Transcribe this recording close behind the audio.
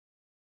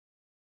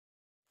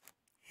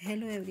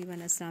Hello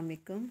everyone, Assalamu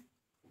alaikum.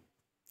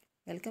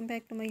 Welcome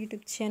back to my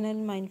YouTube channel,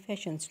 Mind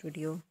Fashion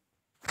Studio.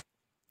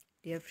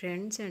 Dear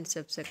friends and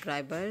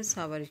subscribers,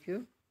 how are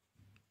you?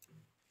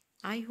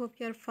 I hope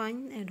you are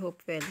fine and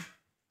hope well.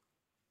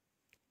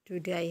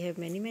 Today I have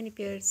many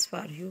pairs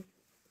for you.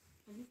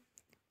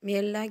 May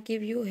Allah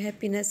give you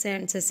happiness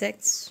and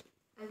success.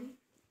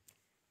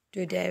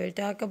 Today I will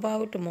talk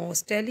about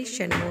most stylish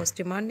and most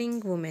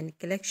demanding women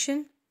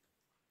collection.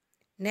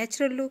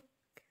 Natural look,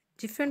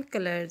 different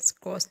colors,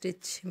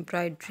 cross-stitch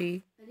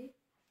embroidery,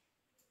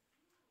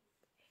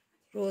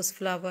 rose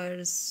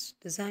flowers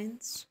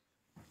designs.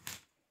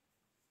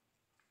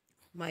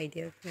 My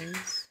dear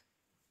friends,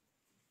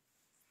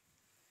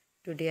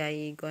 today I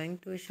am going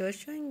to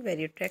showing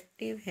very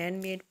attractive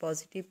handmade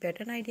positive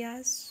pattern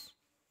ideas.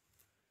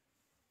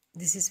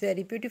 This is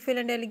very beautiful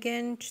and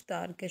elegant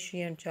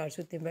Tarkashi and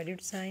Charsut embroidery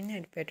design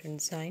and pattern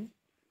design.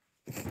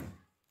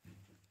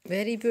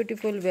 Very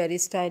beautiful, very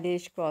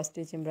stylish cross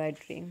stitch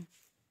embroidery.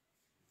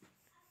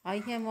 I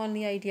have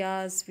only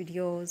ideas,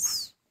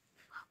 videos.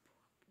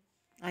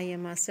 I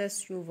am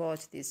assessed to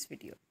watch this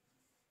video.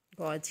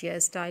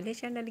 Gorgeous,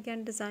 stylish and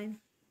elegant design.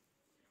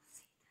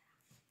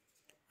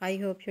 I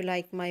hope you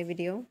like my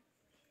video.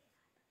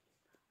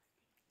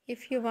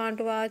 If you want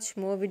to watch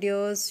more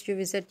videos, you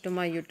visit to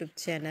my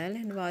YouTube channel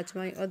and watch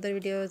my other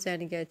videos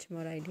and get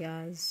more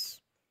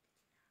ideas.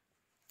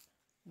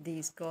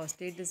 These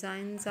costly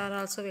designs are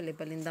also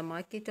available in the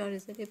market or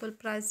reasonable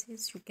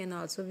prices. You can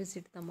also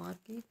visit the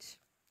market.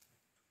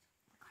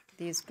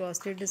 These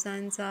costly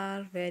designs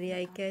are very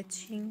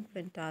eye-catching,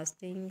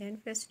 fantastic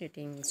and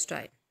fascinating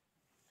style.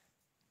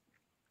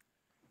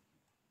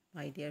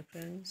 My dear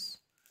friends,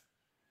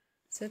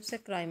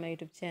 subscribe my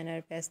YouTube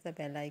channel, press the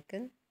bell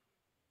icon.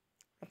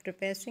 After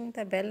pressing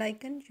the bell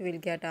icon, you will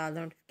get all the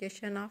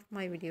notification of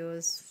my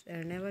videos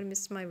and never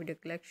miss my video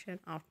collection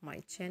of my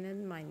channel,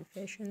 Mind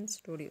Fashion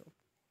Studio.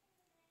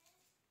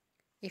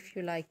 If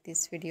you like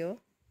this video,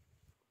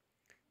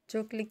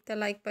 so click the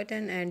like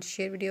button and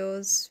share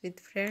videos with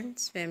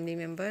friends, family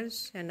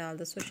members and all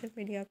the social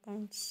media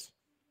accounts.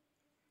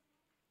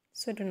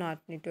 So do not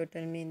need to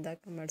tell me in the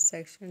comment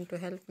section to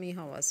help me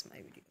how was my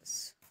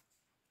videos.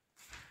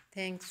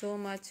 Thanks so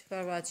much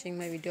for watching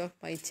my video of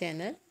my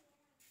channel.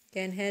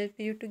 Can help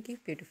you to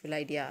give beautiful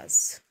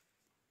ideas.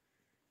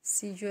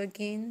 See you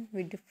again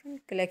with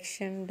different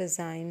collection,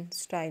 design,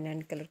 style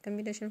and color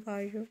combination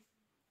for you.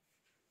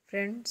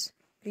 Friends,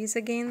 please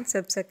again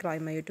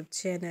subscribe my YouTube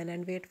channel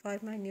and wait for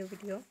my new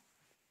video.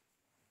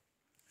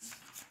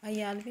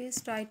 I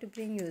always try to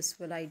bring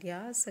useful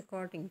ideas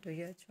according to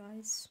your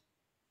choice.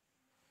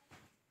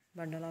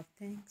 Bundle of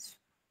thanks.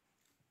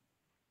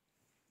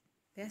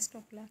 Best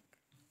of luck.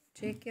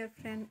 Take care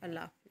friend.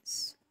 Allah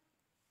Hafiz.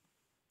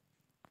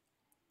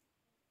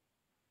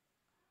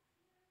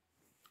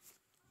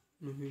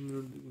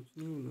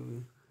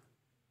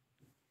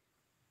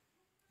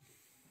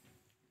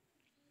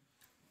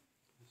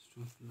 Best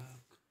of luck.